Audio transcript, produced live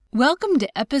Welcome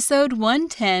to episode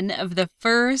 110 of the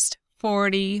first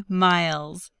 40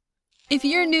 miles. If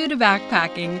you're new to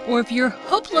backpacking, or if you're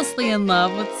hopelessly in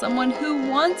love with someone who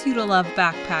wants you to love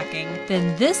backpacking,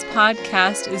 then this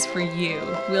podcast is for you.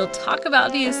 We'll talk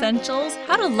about the essentials,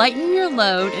 how to lighten your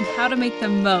load, and how to make the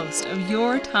most of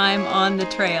your time on the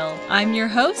trail. I'm your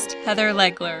host, Heather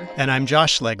Legler. And I'm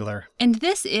Josh Legler. And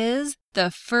this is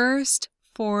the first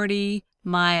 40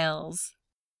 miles.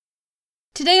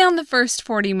 Today on the first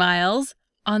 40 miles,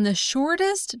 on the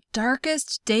shortest,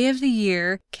 darkest day of the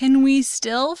year, can we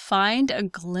still find a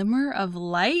glimmer of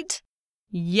light?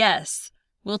 Yes.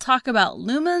 We'll talk about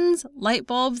lumens, light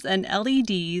bulbs, and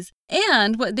LEDs,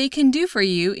 and what they can do for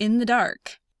you in the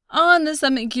dark. On the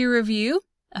Summit Gear Review,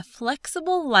 a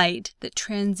flexible light that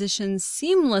transitions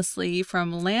seamlessly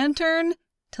from lantern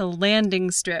to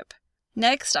landing strip.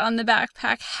 Next on the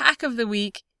Backpack Hack of the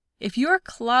Week, if your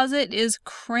closet is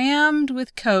crammed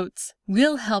with coats,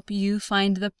 we'll help you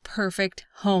find the perfect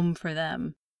home for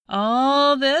them.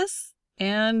 All this,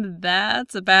 and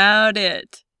that's about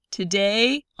it.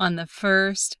 Today on the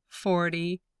first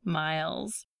 40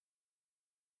 miles.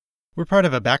 We're part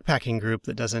of a backpacking group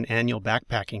that does an annual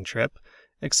backpacking trip,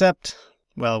 except,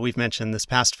 well, we've mentioned this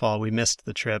past fall we missed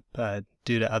the trip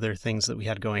due to other things that we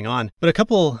had going on. But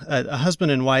a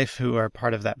husband and wife who are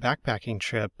part of that backpacking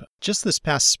trip, just this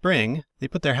past spring, they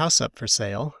put their house up for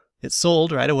sale. It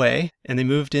sold right away, and they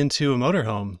moved into a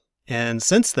motorhome. And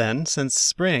since then, since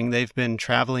spring, they've been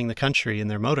traveling the country in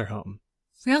their motorhome.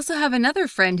 We also have another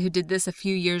friend who did this a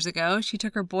few years ago. She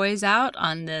took her boys out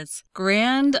on this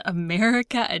grand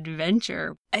America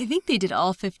adventure. I think they did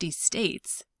all 50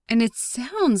 states. And it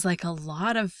sounds like a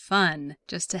lot of fun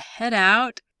just to head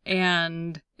out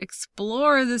and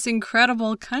explore this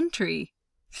incredible country.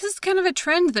 This is kind of a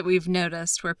trend that we've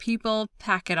noticed where people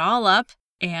pack it all up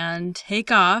and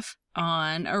take off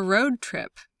on a road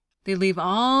trip. They leave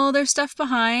all their stuff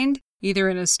behind, either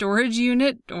in a storage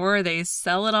unit or they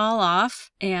sell it all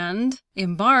off and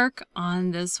embark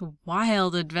on this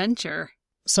wild adventure.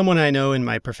 Someone I know in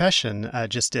my profession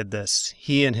just did this.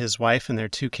 He and his wife and their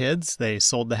 2 kids, they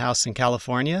sold the house in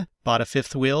California, bought a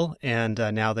 5th wheel, and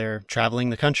now they're traveling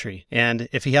the country. And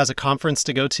if he has a conference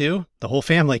to go to, the whole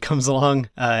family comes along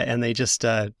and they just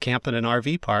camp in an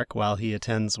RV park while he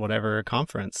attends whatever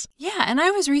conference. Yeah, and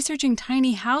I was researching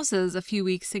tiny houses a few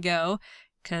weeks ago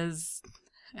because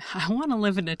I want to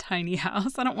live in a tiny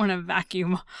house. I don't want to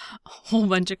vacuum a whole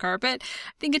bunch of carpet.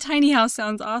 I think a tiny house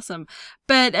sounds awesome.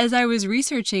 But as I was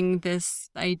researching this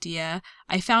idea,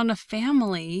 I found a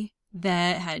family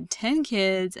that had 10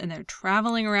 kids and they're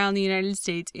traveling around the United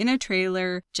States in a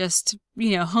trailer, just,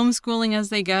 homeschooling as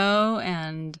they go.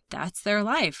 And that's their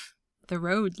life, the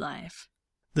road life.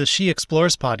 The She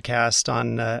Explores podcast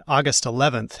on August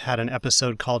 11th had an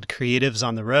episode called Creatives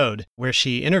on the Road, where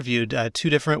she interviewed 2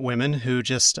 different women who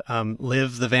just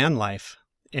live the van life,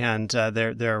 and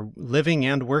they're living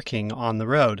and working on the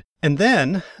road. And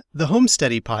then the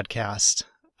Homesteady podcast.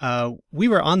 We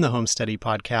were on the Homesteady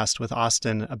podcast with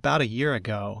Austin about a year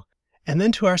ago, and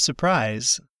then to our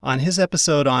surprise, on his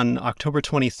episode on October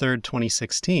 23rd,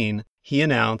 2016, he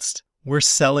announced, "We're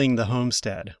selling the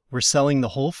homestead. We're selling the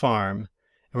whole farm.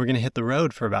 And we're going to hit the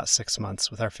road for about 6 months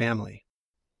with our family."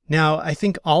 Now, I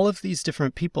think all of these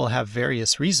different people have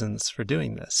various reasons for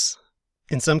doing this.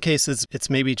 In some cases, it's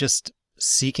maybe just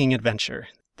seeking adventure.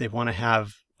 They want to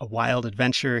have a wild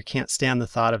adventure, can't stand the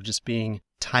thought of just being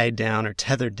tied down or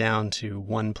tethered down to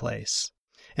one place.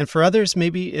 And for others,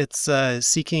 maybe it's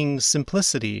seeking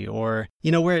simplicity or,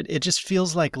 where it just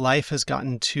feels like life has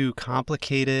gotten too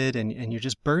complicated and you're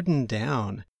just burdened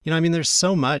down. There's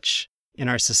so much in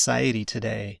our society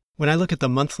today. When I look at the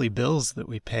monthly bills that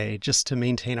we pay just to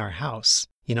maintain our house,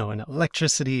 and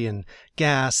electricity and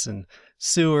gas and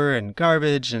sewer and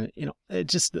garbage and, it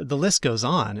just, the list goes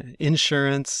on.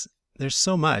 Insurance, there's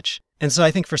so much. And so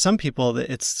I think for some people,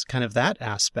 it's kind of that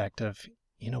aspect of,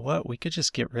 we could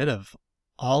just get rid of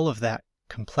all of that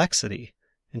complexity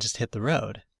and just hit the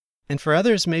road. And for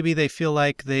others, maybe they feel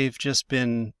like they've just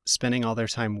been spending all their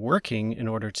time working in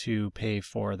order to pay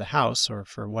for the house or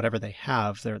for whatever they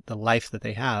have, the life that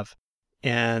they have.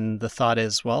 And the thought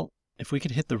is, well, if we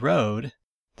could hit the road,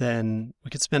 then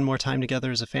we could spend more time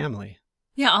together as a family.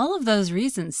 Yeah, all of those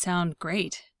reasons sound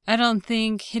great. I don't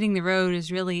think hitting the road is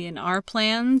really in our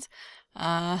plans.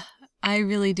 I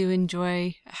really do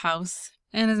enjoy a house.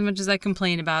 And as much as I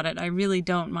complain about it, I really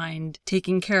don't mind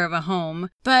taking care of a home.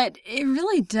 But it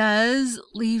really does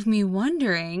leave me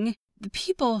wondering, the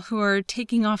people who are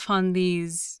taking off on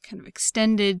these kind of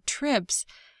extended trips,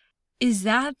 is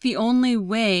that the only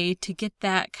way to get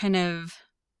that kind of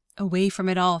away from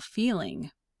it all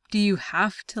feeling? Do you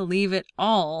have to leave it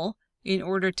all in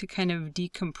order to kind of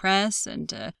decompress and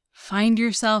to find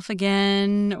yourself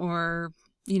again, or,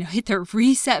 hit the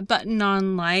reset button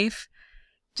on life?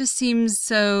 Just seems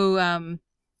so,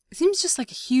 it seems just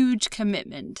like a huge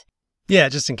commitment. Yeah,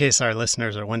 just in case our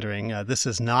listeners are wondering, this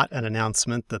is not an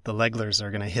announcement that the Leglers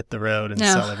are going to hit the road and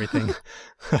sell everything.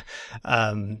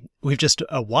 We've just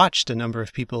watched a number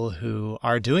of people who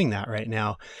are doing that right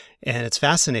now, and it's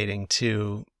fascinating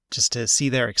to see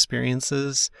their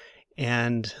experiences,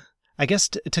 and I guess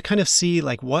to kind of see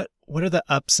like what are the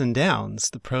ups and downs,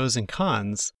 the pros and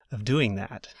cons of doing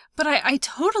that. But I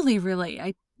totally relate.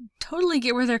 I totally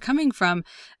get where they're coming from,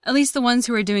 at least the ones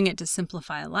who are doing it to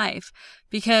simplify life.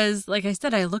 Because, like I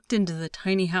said, I looked into the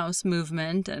tiny house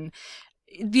movement and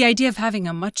the idea of having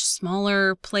a much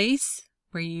smaller place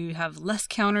where you have less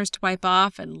counters to wipe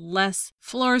off and less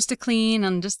floors to clean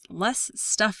and just less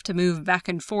stuff to move back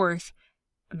and forth.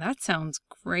 That sounds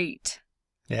great.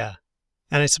 Yeah.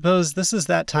 And I suppose this is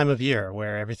that time of year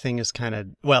where everything is kind of,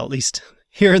 well, at least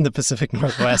here in the Pacific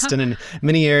Northwest and in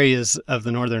many areas of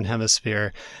the Northern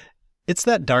Hemisphere, it's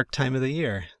that dark time of the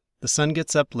year. The sun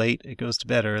gets up late, it goes to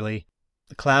bed early.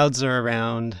 The clouds are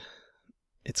around.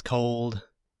 It's cold.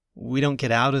 We don't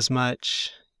get out as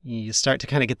much. You start to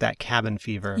kind of get that cabin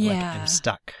fever, like I'm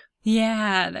stuck.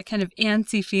 Yeah, that kind of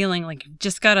antsy feeling, like you've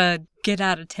just got to get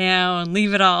out of town,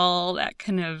 leave it all, that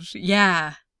kind of,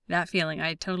 that feeling.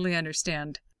 I totally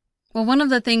understand. Well, one of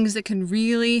the things that can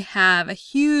really have a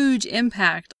huge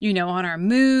impact, on our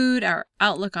mood, our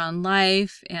outlook on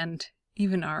life, and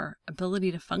even our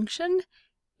ability to function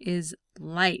is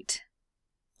light.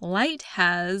 Light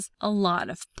has a lot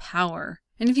of power.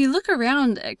 And if you look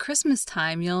around at Christmas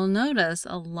time, you'll notice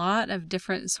a lot of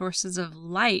different sources of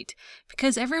light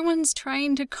because everyone's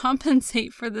trying to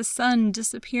compensate for the sun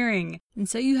disappearing. And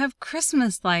so you have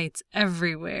Christmas lights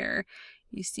everywhere.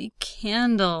 You see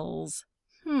candles.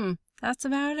 That's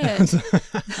about it.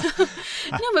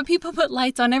 No, but people put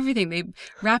lights on everything. They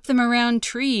wrap them around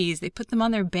trees. They put them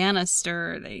on their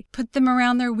banister. They put them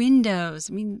around their windows.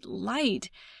 I mean, light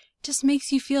just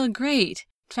makes you feel great.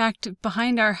 In fact,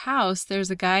 behind our house, there's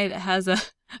a guy that has a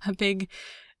big...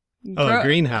 a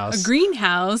greenhouse. A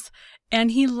greenhouse,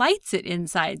 and he lights it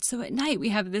inside. So at night, we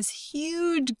have this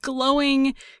huge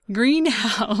glowing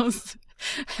greenhouse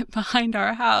behind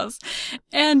our house.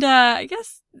 And I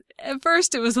guess at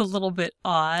first it was a little bit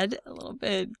odd, a little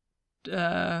bit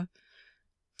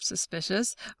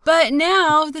suspicious. But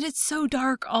now that it's so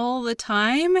dark all the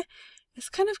time, it's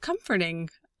kind of comforting.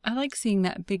 I like seeing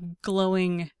that big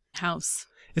glowing house.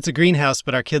 It's a greenhouse,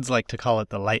 but our kids like to call it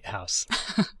the lighthouse.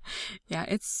 Yeah,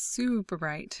 it's super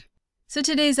bright. So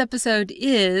today's episode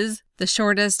is the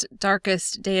shortest,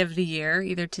 darkest day of the year,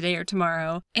 either today or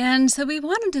tomorrow. And so we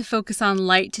wanted to focus on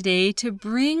light today to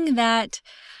bring that,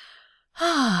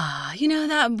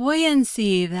 that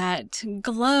buoyancy, that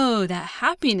glow, that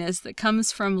happiness that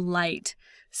comes from light.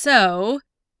 So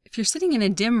if you're sitting in a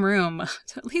dim room,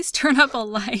 at least turn up a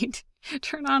light.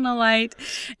 Turn on a light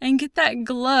and get that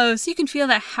glow so you can feel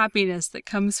that happiness that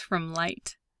comes from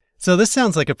light. So this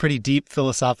sounds like a pretty deep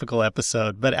philosophical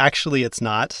episode, but actually it's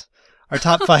not. Our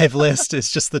top 5 list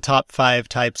is just the top 5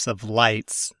 types of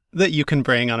lights that you can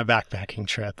bring on a backpacking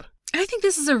trip. I think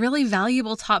this is a really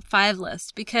valuable top 5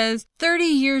 list because 30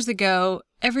 years ago,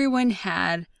 everyone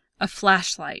had a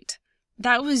flashlight.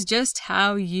 That was just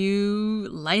how you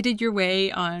lighted your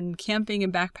way on camping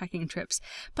and backpacking trips.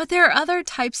 But there are other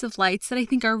types of lights that I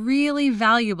think are really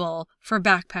valuable for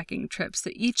backpacking trips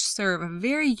that each serve a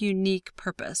very unique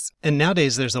purpose. And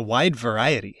nowadays there's a wide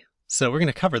variety. So we're going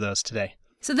to cover those today.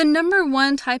 So the number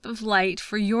one type of light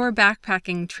for your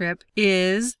backpacking trip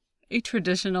is a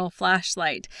traditional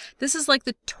flashlight. This is like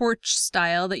the torch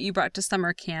style that you brought to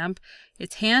summer camp.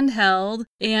 It's handheld,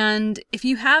 and if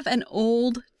you have an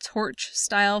old torch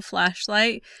style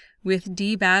flashlight with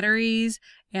D batteries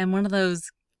and one of those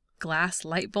glass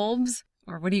light bulbs,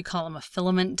 or what do you call them, a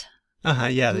filament?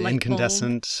 Yeah, the light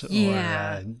incandescent bulb.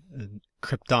 Yeah. Or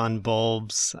krypton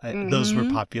bulbs. Those were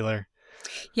popular.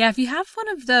 Yeah, if you have one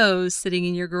of those sitting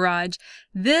in your garage,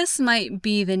 this might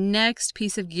be the next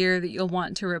piece of gear that you'll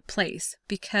want to replace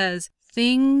because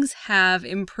things have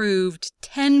improved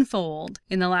tenfold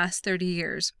in the last 30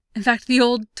 years. In fact, the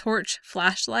old torch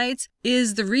flashlights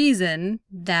is the reason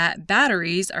that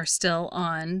batteries are still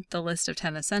on the list of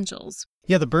 10 essentials.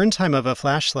 Yeah, the burn time of a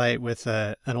flashlight with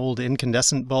an old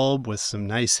incandescent bulb with some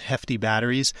nice hefty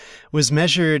batteries was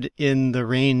measured in the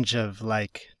range of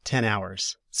like 10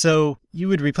 hours. So you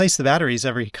would replace the batteries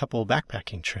every couple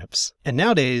backpacking trips. And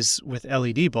nowadays, with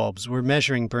LED bulbs, we're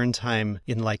measuring burn time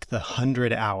in like the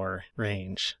 100-hour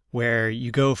range, where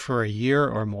you go for a year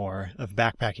or more of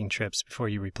backpacking trips before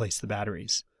you replace the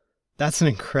batteries. That's an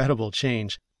incredible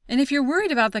change. And if you're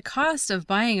worried about the cost of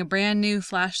buying a brand new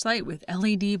flashlight with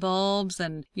LED bulbs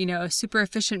and, a super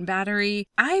efficient battery,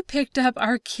 I picked up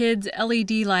our kids'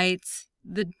 LED lights,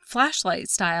 the flashlight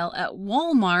style, at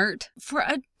Walmart for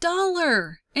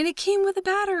 $1. And it came with a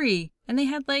battery. And they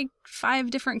had like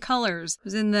 5 different colors. It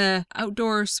was in the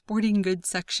outdoor sporting goods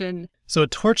section. So a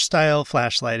torch-style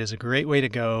flashlight is a great way to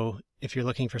go if you're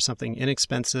looking for something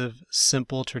inexpensive,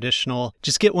 simple, traditional.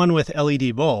 Just get one with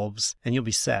LED bulbs and you'll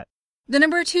be set. The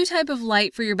number 2 type of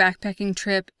light for your backpacking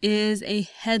trip is a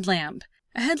headlamp.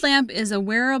 A headlamp is a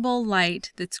wearable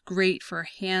light that's great for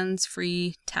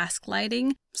hands-free task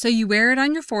lighting. So you wear it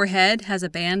on your forehead, has a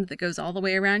band that goes all the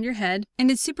way around your head,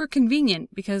 and it's super convenient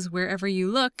because wherever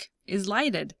you look is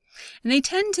lighted. And they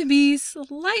tend to be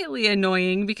slightly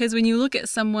annoying because when you look at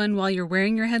someone while you're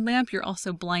wearing your headlamp, you're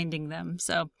also blinding them.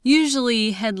 So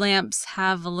usually headlamps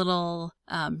have a little,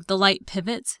 the light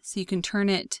pivots so you can turn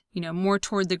it, more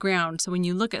toward the ground. So when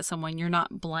you look at someone, you're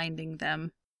not blinding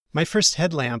them. My first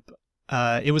headlamp,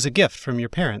 it was a gift from your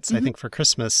parents, I think for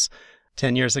Christmas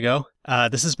 10 years ago.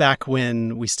 This is back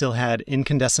when we still had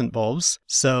incandescent bulbs.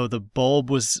 So the bulb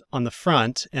was on the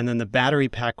front and then the battery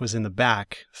pack was in the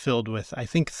back, filled with, I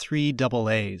think, 3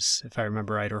 AA's, if I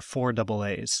remember right, or 4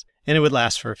 AA's. And it would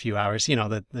last for a few hours.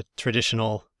 The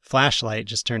traditional flashlight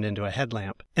just turned into a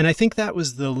headlamp. And I think that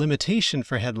was the limitation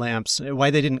for headlamps. Why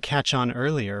they didn't catch on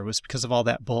earlier was because of all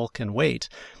that bulk and weight.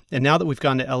 And now that we've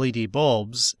gone to LED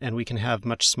bulbs and we can have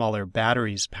much smaller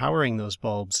batteries powering those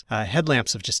bulbs,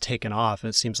 headlamps have just taken off.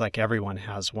 It seems like everyone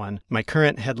has one. My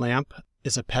current headlamp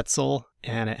is a Petzl,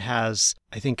 and it has,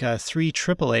 I think, 3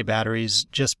 AAA batteries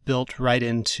just built right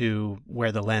into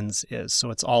where the lens is.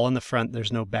 So it's all in the front.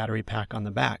 There's no battery pack on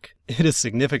the back. It is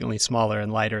significantly smaller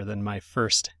and lighter than my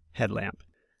first headlamp.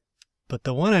 But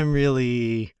the one I'm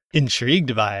really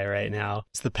intrigued by right now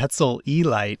is the Petzl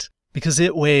E-Light because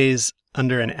it weighs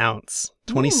under an ounce,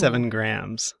 27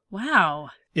 grams.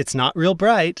 Wow. It's not real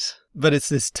bright, but it's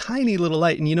this tiny little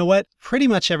light. And you know what? Pretty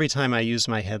much every time I use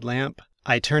my headlamp,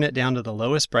 I turn it down to the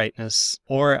lowest brightness,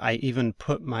 or I even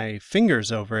put my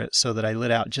fingers over it so that I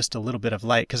let out just a little bit of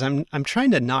light, because I'm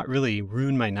trying to not really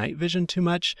ruin my night vision too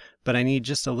much, but I need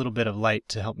just a little bit of light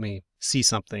to help me see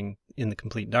something in the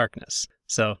complete darkness.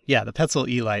 So yeah, the Petzl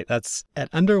E-Light, that's at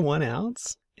under 1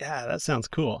 ounce. Yeah, that sounds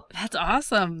cool. That's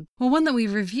awesome. Well, one that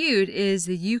we've reviewed is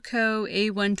the Yuko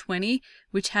A120,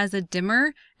 which has a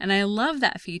dimmer. And I love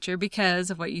that feature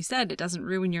because of what you said. It doesn't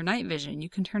ruin your night vision. You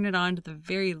can turn it on to the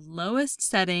very lowest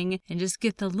setting and just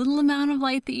get the little amount of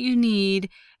light that you need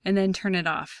and then turn it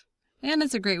off. And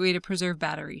it's a great way to preserve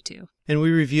battery too. And we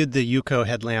reviewed the Yuko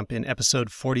headlamp in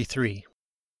episode 43.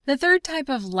 The third type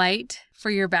of light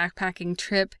for your backpacking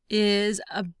trip is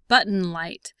a button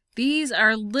light. These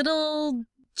are little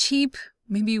cheap,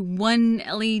 maybe 1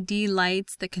 LED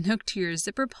lights that can hook to your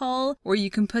zipper pull, or you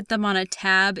can put them on a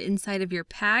tab inside of your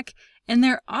pack. And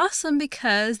they're awesome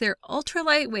because they're ultra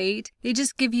lightweight. They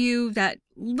just give you that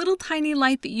little tiny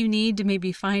light that you need to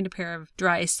maybe find a pair of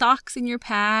dry socks in your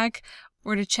pack,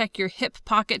 or to check your hip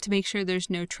pocket to make sure there's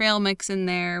no trail mix in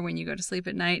there when you go to sleep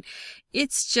at night.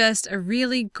 It's just a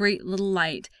really great little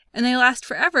light. And they last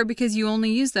forever because you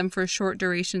only use them for short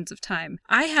durations of time.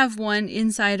 I have one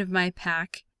inside of my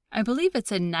pack. I believe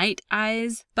it's a night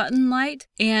eyes button light.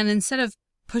 And instead of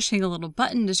pushing a little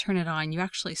button to turn it on, you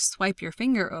actually swipe your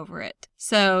finger over it.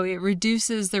 So it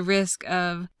reduces the risk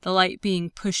of the light being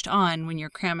pushed on when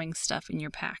you're cramming stuff in your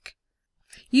pack.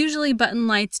 Usually button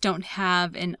lights don't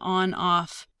have an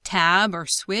on-off tab or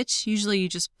switch. Usually you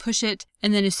just push it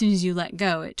and then as soon as you let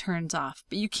go, it turns off.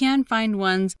 But you can find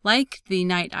ones like the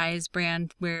Night Eyes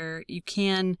brand where you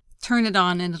can turn it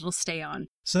on and it'll stay on.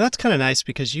 So that's kind of nice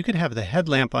because you could have the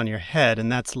headlamp on your head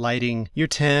and that's lighting your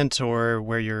tent or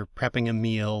where you're prepping a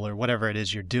meal or whatever it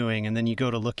is you're doing. And then you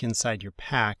go to look inside your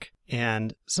pack.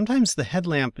 And sometimes the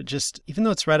headlamp just, even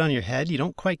though it's right on your head, you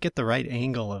don't quite get the right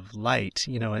angle of light.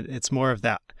 It's more of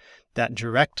that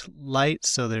direct light.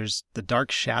 So there's the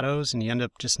dark shadows and you end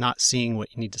up just not seeing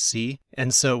what you need to see.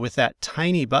 And so with that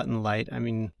tiny button light, I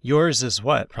mean, yours is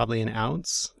what? Probably 1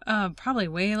 ounce? Probably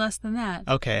way less than that.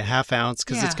 Okay, 1/2 ounce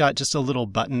because It's got just a little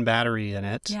button battery in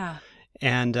it. Yeah.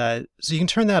 And so you can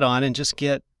turn that on and just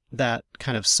get that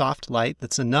kind of soft light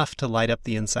that's enough to light up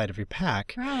the inside of your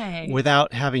pack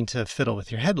without having to fiddle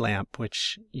with your headlamp,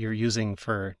 which you're using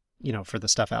for the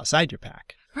stuff outside your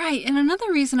pack. Right. And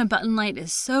another reason a button light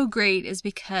is so great is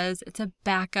because it's a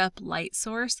backup light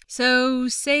source. So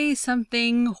say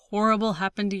something horrible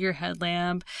happened to your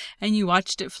headlamp and you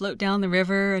watched it float down the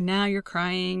river and now you're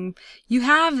crying. You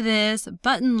have this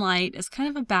button light as kind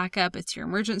of a backup. It's your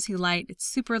emergency light. It's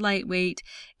super lightweight.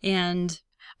 And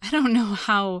I don't know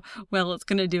how well it's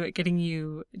going to do at getting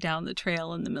you down the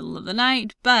trail in the middle of the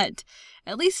night, but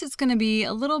at least it's going to be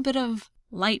a little bit of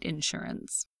light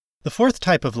insurance. The fourth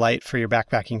type of light for your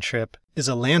backpacking trip is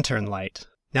a lantern light.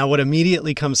 Now, what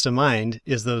immediately comes to mind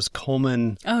is those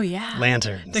Coleman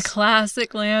lanterns. The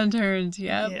classic lanterns,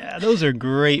 yep. Yeah, those are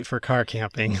great for car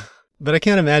camping. But I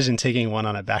can't imagine taking one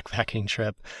on a backpacking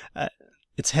trip.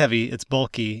 It's heavy, it's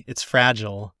bulky, it's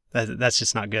fragile. That's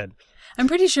just not good. I'm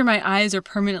pretty sure my eyes are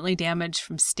permanently damaged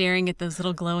from staring at those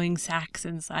little glowing sacks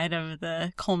inside of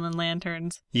the Coleman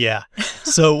lanterns. Yeah.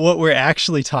 So what we're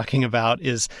actually talking about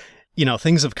is,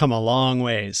 things have come a long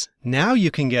ways. Now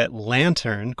you can get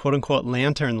quote unquote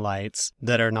lantern lights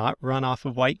that are not run off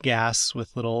of white gas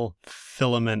with little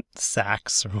filament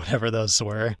sacks or whatever those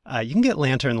were. You can get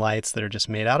lantern lights that are just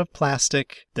made out of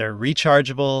plastic. They're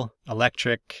rechargeable,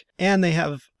 electric, and they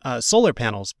have solar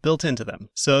panels built into them.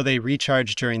 So they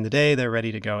recharge during the day. They're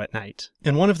ready to go at night.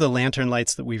 And one of the lantern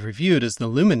lights that we've reviewed is the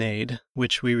Luminade,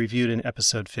 which we reviewed in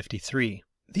episode 53.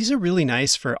 These are really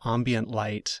nice for ambient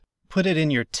light. Put it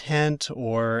in your tent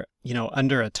or,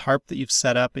 under a tarp that you've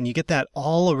set up, and you get that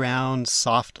all around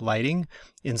soft lighting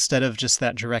instead of just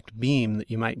that direct beam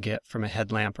that you might get from a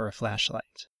headlamp or a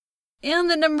flashlight. And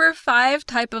the number 5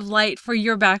 type of light for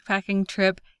your backpacking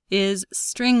trip is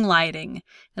string lighting.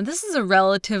 And this is a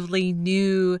relatively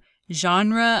new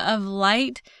genre of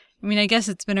light. I mean, I guess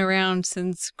it's been around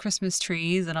since Christmas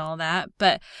trees and all that,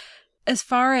 but as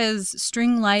far as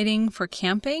string lighting for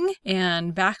camping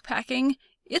and backpacking,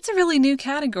 it's a really new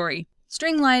category.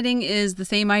 String lighting is the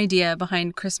same idea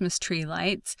behind Christmas tree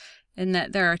lights in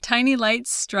that there are tiny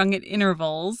lights strung at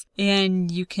intervals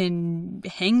and you can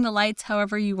hang the lights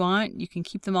however you want. You can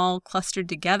keep them all clustered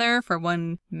together for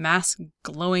one mass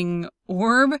glowing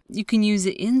orb. You can use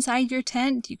it inside your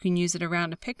tent. You can use it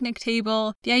around a picnic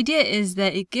table. The idea is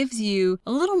that it gives you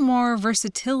a little more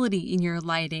versatility in your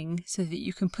lighting so that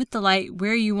you can put the light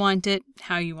where you want it,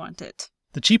 how you want it.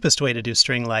 The cheapest way to do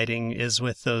string lighting is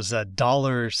with those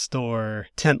dollar store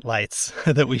tent lights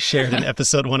that we shared in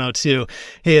episode 102.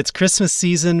 Hey, it's Christmas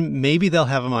season. Maybe they'll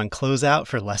have them on closeout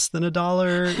for less than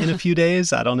 $1 in a few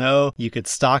days. I don't know. You could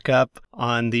stock up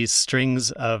on these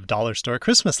strings of dollar store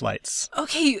Christmas lights.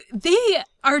 Okay, they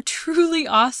are truly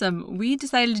awesome. We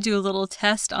decided to do a little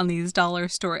test on these dollar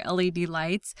store LED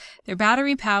lights. They're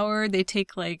battery powered. They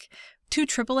take like 2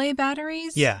 AAA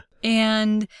batteries. Yeah.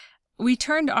 And we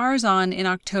turned ours on in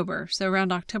October, so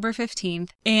around October 15th,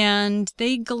 and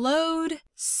they glowed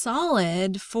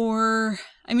solid for,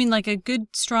 like a good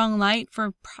strong light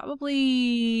for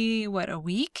probably, a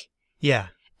week? Yeah.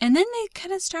 And then they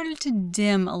kind of started to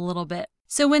dim a little bit.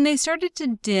 So when they started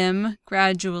to dim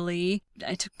gradually,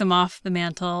 I took them off the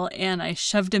mantle and I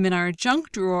shoved them in our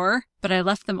junk drawer, but I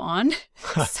left them on.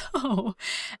 So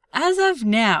as of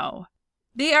now,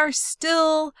 they are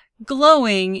still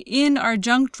glowing in our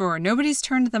junk drawer. Nobody's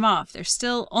turned them off. They're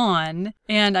still on.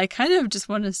 And I kind of just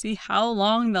want to see how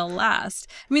long they'll last.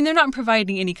 They're not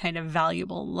providing any kind of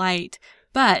valuable light,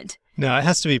 but... No, it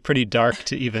has to be pretty dark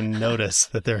to even notice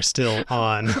that they're still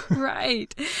on.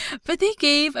 Right. But they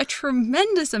gave a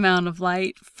tremendous amount of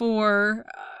light for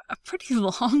a pretty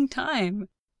long time.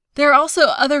 There are also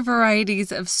other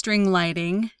varieties of string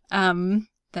lighting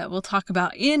that we'll talk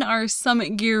about in our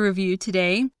Summit Gear review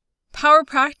today. Power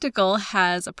Practical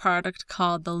has a product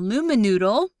called the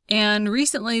Luminoodle, and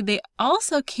recently they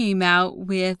also came out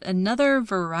with another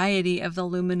variety of the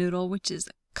Luminoodle, which is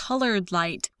a colored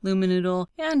light Luminoodle,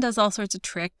 and does all sorts of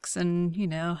tricks and,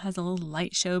 has a little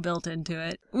light show built into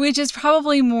it, which is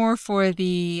probably more for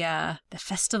the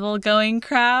festival-going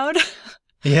crowd.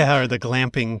 Yeah, or the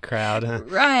glamping crowd. Huh?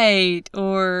 Right,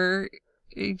 or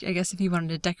I guess if you wanted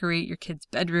to decorate your kid's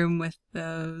bedroom with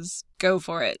those, go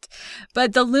for it.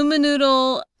 But the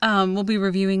Luminoodle, we'll be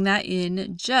reviewing that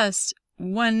in just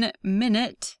 1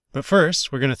 minute. But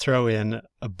first, we're going to throw in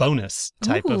a bonus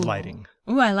type of lighting.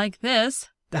 Ooh, I like this.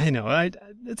 I know.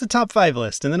 It's a top 5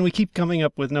 list, and then we keep coming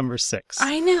up with number 6.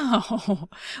 I know.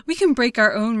 We can break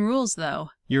our own rules, though.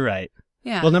 You're right.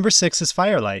 Yeah. Well, number 6 is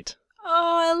firelight. Oh,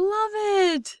 I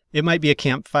love it. It might be a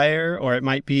campfire, or it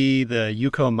might be the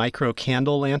Yuko Micro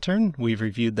Candle Lantern. We've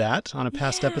reviewed that on a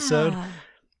past episode.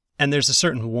 And there's a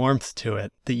certain warmth to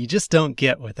it that you just don't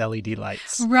get with LED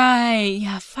lights. Right.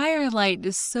 Yeah, firelight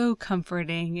is so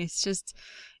comforting. It's just,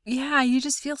 yeah, you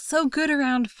just feel so good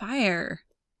around fire.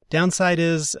 Downside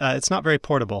is it's not very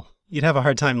portable. You'd have a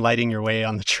hard time lighting your way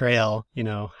on the trail,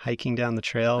 hiking down the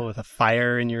trail with a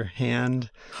fire in your hand.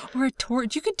 Or a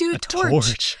torch. You could do a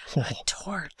torch. A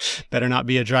torch. Better not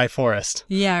be a dry forest.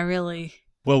 Yeah, really.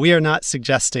 Well, we are not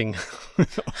suggesting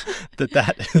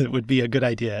that would be a good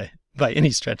idea by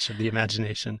any stretch of the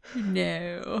imagination.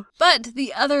 No. But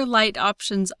the other light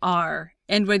options are,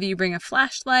 and whether you bring a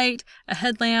flashlight, a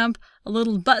headlamp, a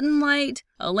little button light,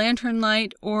 a lantern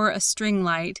light, or a string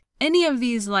light, any of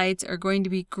these lights are going to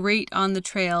be great on the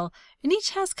trail, and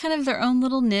each has kind of their own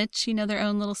little niche, their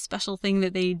own little special thing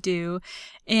that they do.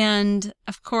 And,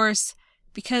 of course,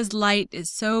 because light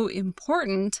is so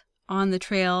important on the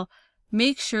trail,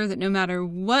 make sure that no matter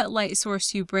what light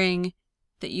source you bring,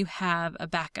 that you have a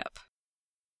backup.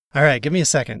 All right, give me a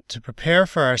second. To prepare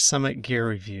for our summit gear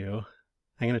review,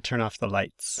 I'm going to turn off the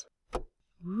lights.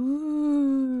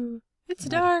 Ooh, it's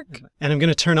dark. And I'm going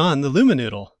to turn on the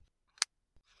Luminoodle.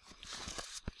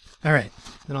 All right,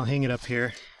 then I'll hang it up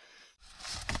here.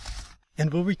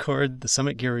 And we'll record the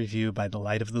summit gear review by the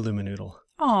light of the Luminoodle.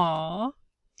 Aww,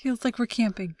 feels like we're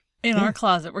camping in our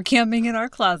closet. We're camping in our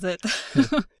closet.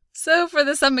 So for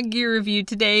the Summit Gear review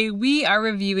today, we are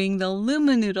reviewing the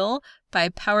Luminoodle by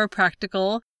Power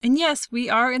Practical. And yes, we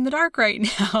are in the dark right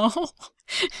now.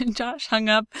 Josh hung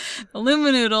up the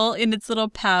Luminoodle in its little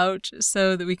pouch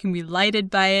so that we can be lighted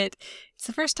by it. It's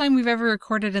the first time we've ever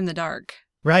recorded in the dark.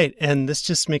 Right, and this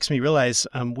just makes me realize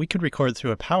we could record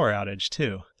through a power outage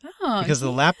too. Oh, because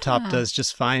the laptop does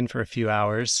just fine for a few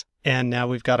hours, and now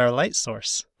we've got our light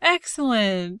source.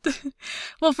 Excellent.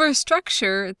 Well, for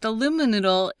structure, the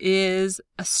Luminoodle is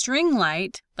a string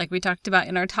light, like we talked about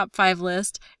in our top 5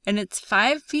 list, and it's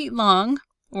 5 feet long,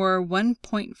 or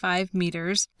 1.5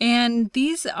 meters. And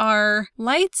these are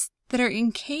lights that are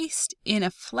encased in a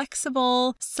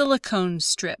flexible silicone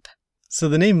strip. So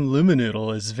the name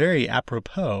Luminoodle is very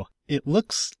apropos. It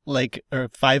looks like a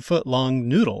 5-foot-long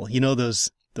noodle.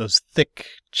 Those thick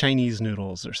Chinese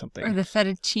noodles or something. Or the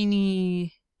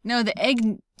fettuccine. No, the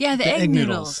egg. Yeah, the egg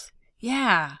noodles.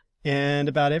 Yeah. And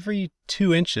about every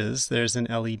 2 inches, there's an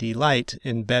LED light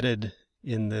embedded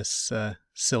in this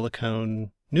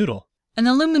silicone noodle. And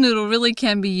the Luminoodle really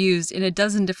can be used in a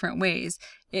dozen different ways.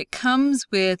 It comes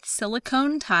with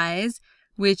silicone ties,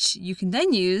 which you can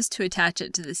then use to attach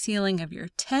it to the ceiling of your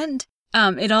tent.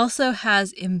 It also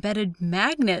has embedded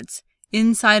magnets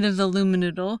inside of the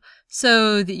Luminoodle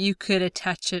so that you could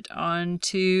attach it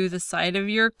onto the side of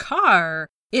your car.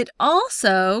 It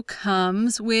also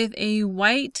comes with a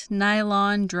white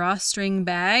nylon drawstring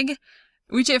bag,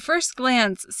 which at first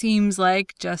glance seems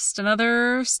like just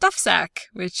another stuff sack,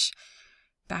 which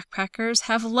backpackers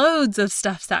have loads of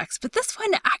stuff sacks, but this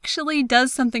one actually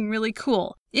does something really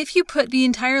cool. If you put the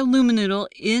entire Luminoodle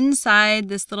inside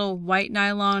this little white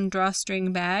nylon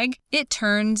drawstring bag, it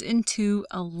turns into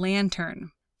a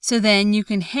lantern. So then you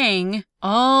can hang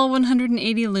all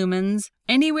 180 lumens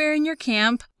anywhere in your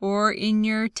camp or in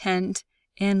your tent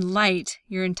and light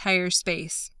your entire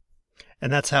space.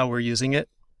 And that's how we're using it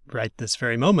right this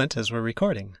very moment as we're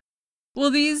recording. Well,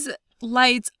 these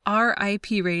lights are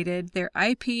IP rated. They're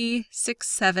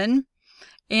IP67.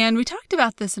 And we talked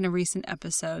about this in a recent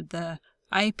episode. The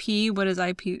IP, what is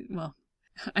IP? Well,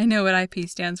 I know what IP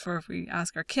stands for if we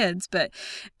ask our kids, but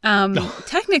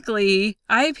technically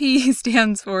IP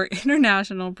stands for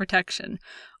International Protection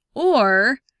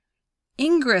or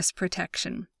Ingress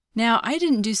Protection. Now, I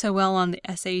didn't do so well on the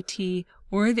SAT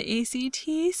or the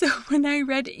ACT, so when I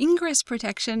read Ingress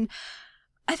Protection,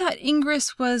 I thought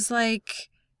Ingress was like,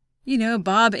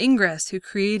 Bob Ingress, who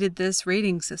created this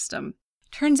rating system.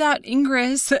 Turns out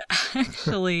Ingress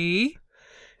actually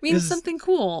means something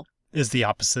cool. Is the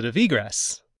opposite of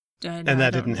egress. And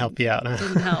that didn't help you out, huh?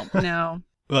 Didn't help, no.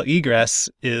 Well, egress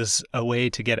is a way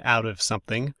to get out of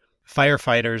something.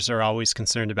 Firefighters are always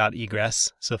concerned about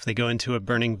egress. So if they go into a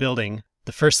burning building,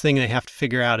 the first thing they have to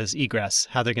figure out is egress,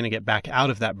 how they're going to get back out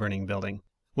of that burning building.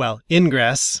 Well,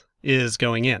 ingress is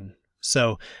going in.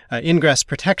 So ingress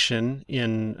protection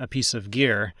in a piece of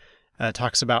gear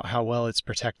talks about how well it's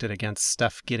protected against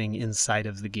stuff getting inside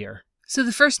of the gear. So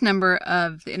the first number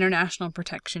of the International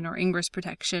Protection or Ingress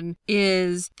Protection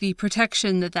is the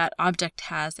protection that object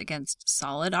has against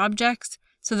solid objects.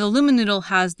 So the Luminoodle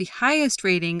has the highest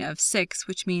rating of 6,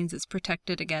 which means it's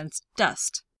protected against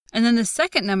dust. And then the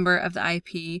second number of the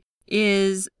IP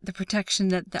is the protection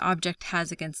that the object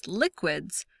has against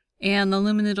liquids. And the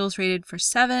Luminoodle is rated for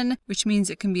 7, which means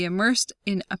it can be immersed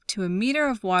in up to 1 meter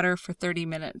of water for 30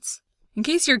 minutes. In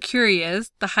case you're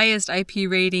curious, the highest IP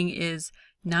rating is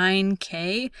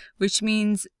 9K, which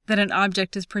means that an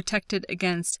object is protected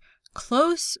against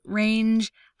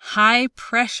close-range,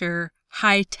 high-pressure,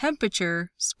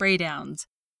 high-temperature spraydowns.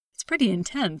 It's pretty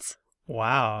intense.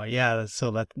 Wow, yeah,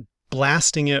 so that's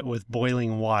blasting it with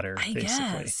boiling water, I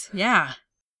basically. guess, yeah.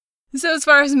 So as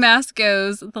far as mass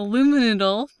goes, the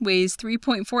luminoodle weighs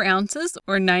 3.4 ounces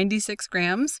or 96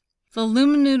 grams. The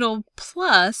luminoodle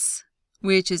plus,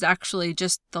 which is actually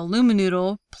just the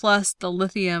luminoodle plus the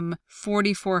lithium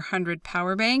 4400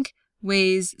 power bank,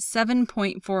 weighs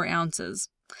 7.4 ounces.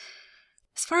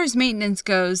 As far as maintenance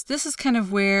goes, this is kind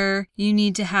of where you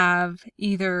need to have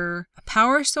either a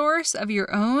power source of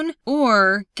your own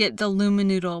or get the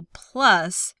luminoodle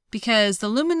plus, because the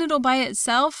luminoodle by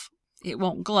itself, it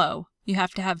won't glow. You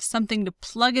have to have something to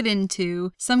plug it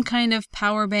into, some kind of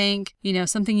power bank,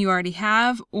 something you already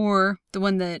have, or the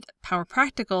one that Power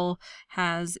Practical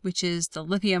has, which is the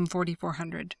lithium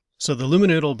 4400. So the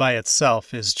luminoodle by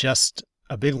itself is just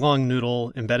a big long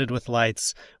noodle embedded with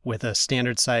lights with a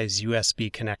standard size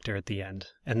USB connector at the end.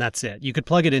 And that's it. You could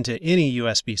plug it into any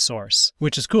USB source,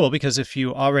 which is cool because if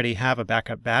you already have a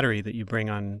backup battery that you bring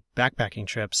on backpacking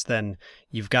trips, then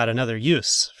you've got another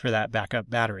use for that backup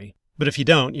battery. But if you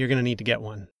don't, you're going to need to get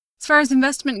one. As far as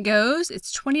investment goes,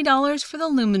 it's $20 for the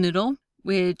luminoodle,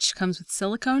 which comes with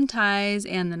silicone ties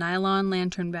and the nylon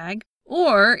lantern bag.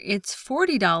 Or it's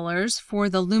 $40 for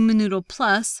the luminoodle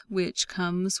plus, which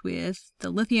comes with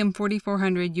the lithium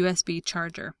 4400 USB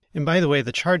charger. And by the way,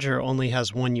 the charger only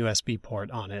has one USB port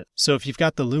on it. So if you've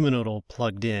got the luminoodle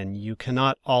plugged in, you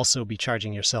cannot also be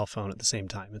charging your cell phone at the same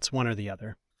time. It's one or the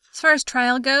other. As far as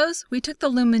trial goes, we took the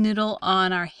luminoodle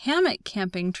on our hammock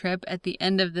camping trip at the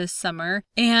end of this summer,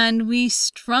 and we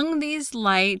strung these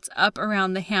lights up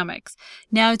around the hammocks.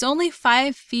 Now, it's only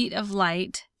 5 feet of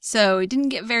light, so it didn't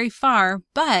get very far,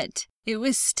 but it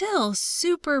was still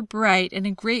super bright and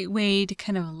a great way to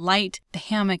kind of light the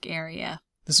hammock area.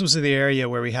 This was the area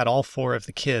where we had all 4 of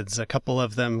the kids, a couple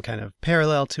of them kind of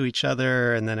parallel to each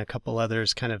other, and then a couple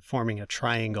others kind of forming a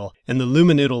triangle. And the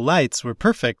luminoodle lights were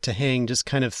perfect to hang just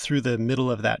kind of through the middle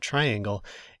of that triangle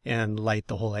and light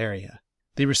the whole area.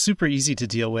 They were super easy to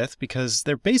deal with because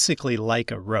they're basically like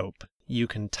a rope. You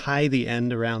can tie the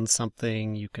end around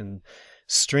something, you can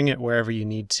string it wherever you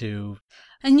need to.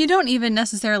 And you don't even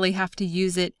necessarily have to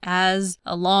use it as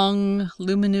a long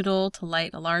luminoodle to light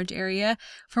a large area.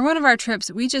 For one of our trips,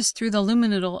 we just threw the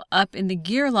luminoodle up in the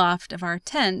gear loft of our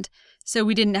tent, so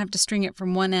we didn't have to string it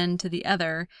from one end to the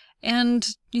other. And,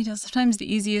 sometimes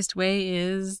the easiest way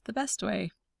is the best way.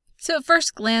 So at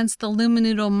first glance, the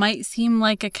luminoodle might seem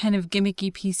like a kind of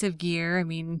gimmicky piece of gear. I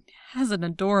mean, it has an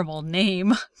adorable name,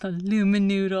 the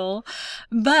luminoodle.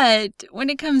 But when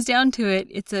it comes down to it,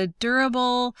 it's a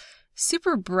durable,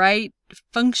 super bright,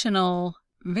 functional,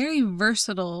 very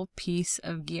versatile piece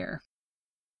of gear.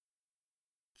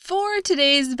 For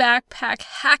today's backpack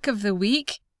hack of the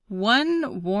week,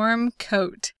 one warm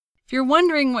coat. If you're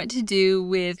wondering what to do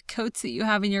with coats that you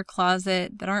have in your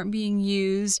closet that aren't being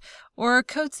used or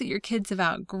coats that your kids have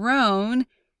outgrown,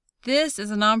 this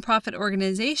is a nonprofit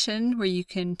organization where you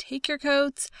can take your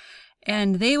coats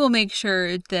and they will make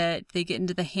sure that they get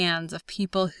into the hands of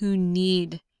people who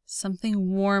need something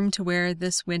warm to wear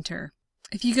this winter.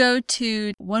 If you go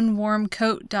to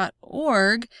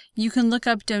onewarmcoat.org, you can look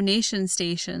up donation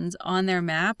stations on their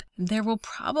map. There will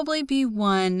probably be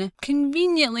one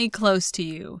conveniently close to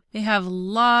you. They have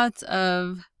lots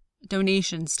of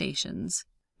donation stations.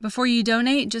 Before you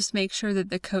donate, just make sure that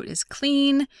the coat is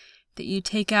clean, that you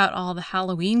take out all the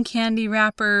Halloween candy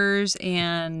wrappers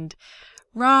and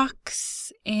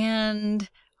rocks, and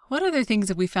what other things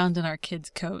have we found in our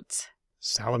kids' coats?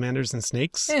 Salamanders and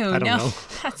snakes? Oh, I don't know.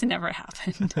 That's never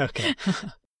happened. Okay.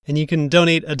 And you can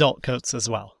donate adult coats as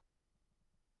well.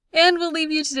 And we'll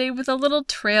leave you today with a little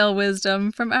trail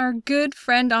wisdom from our good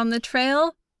friend on the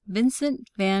trail,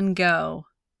 Vincent van Gogh.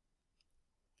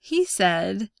 He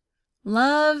said,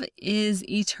 "Love is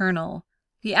eternal.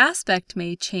 The aspect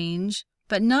may change,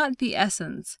 but not the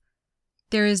essence.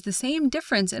 There is the same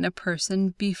difference in a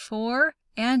person before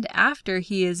and after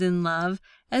he is in love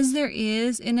as there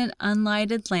is in an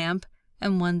unlighted lamp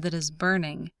and one that is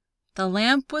burning. The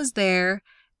lamp was there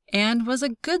and was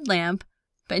a good lamp,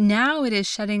 but now it is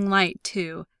shedding light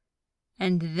too,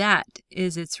 and that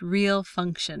is its real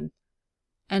function.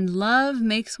 And love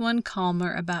makes one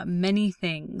calmer about many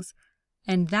things,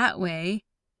 and that way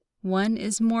one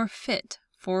is more fit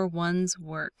for one's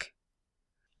work."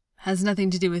 Has nothing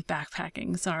to do with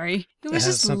backpacking, sorry. It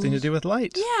has something to do with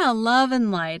light. Yeah, love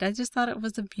and light. I just thought it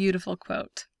was a beautiful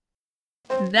quote.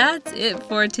 That's it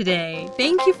for today.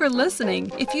 Thank you for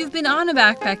listening. If you've been on a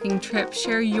backpacking trip,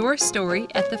 share your story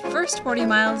at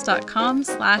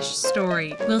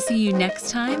thefirst40miles.com/story. We'll see you next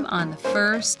time on The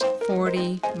First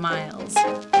 40 Miles.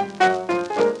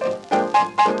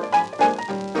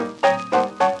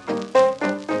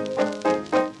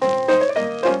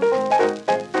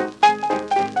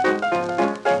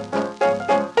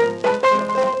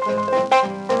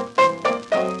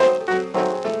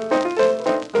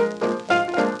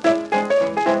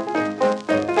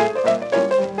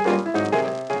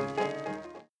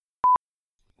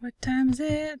 What time is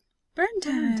it? Burn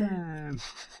time.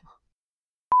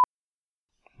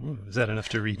 Ooh, is that enough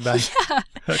to read by? Yeah,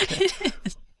 Okay. it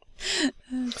is.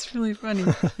 That's really funny.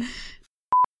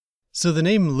 So the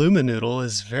name Luminoodle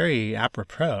is very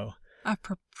apropos.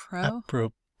 Apropos?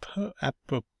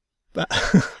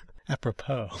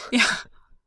 Apropos. Yeah.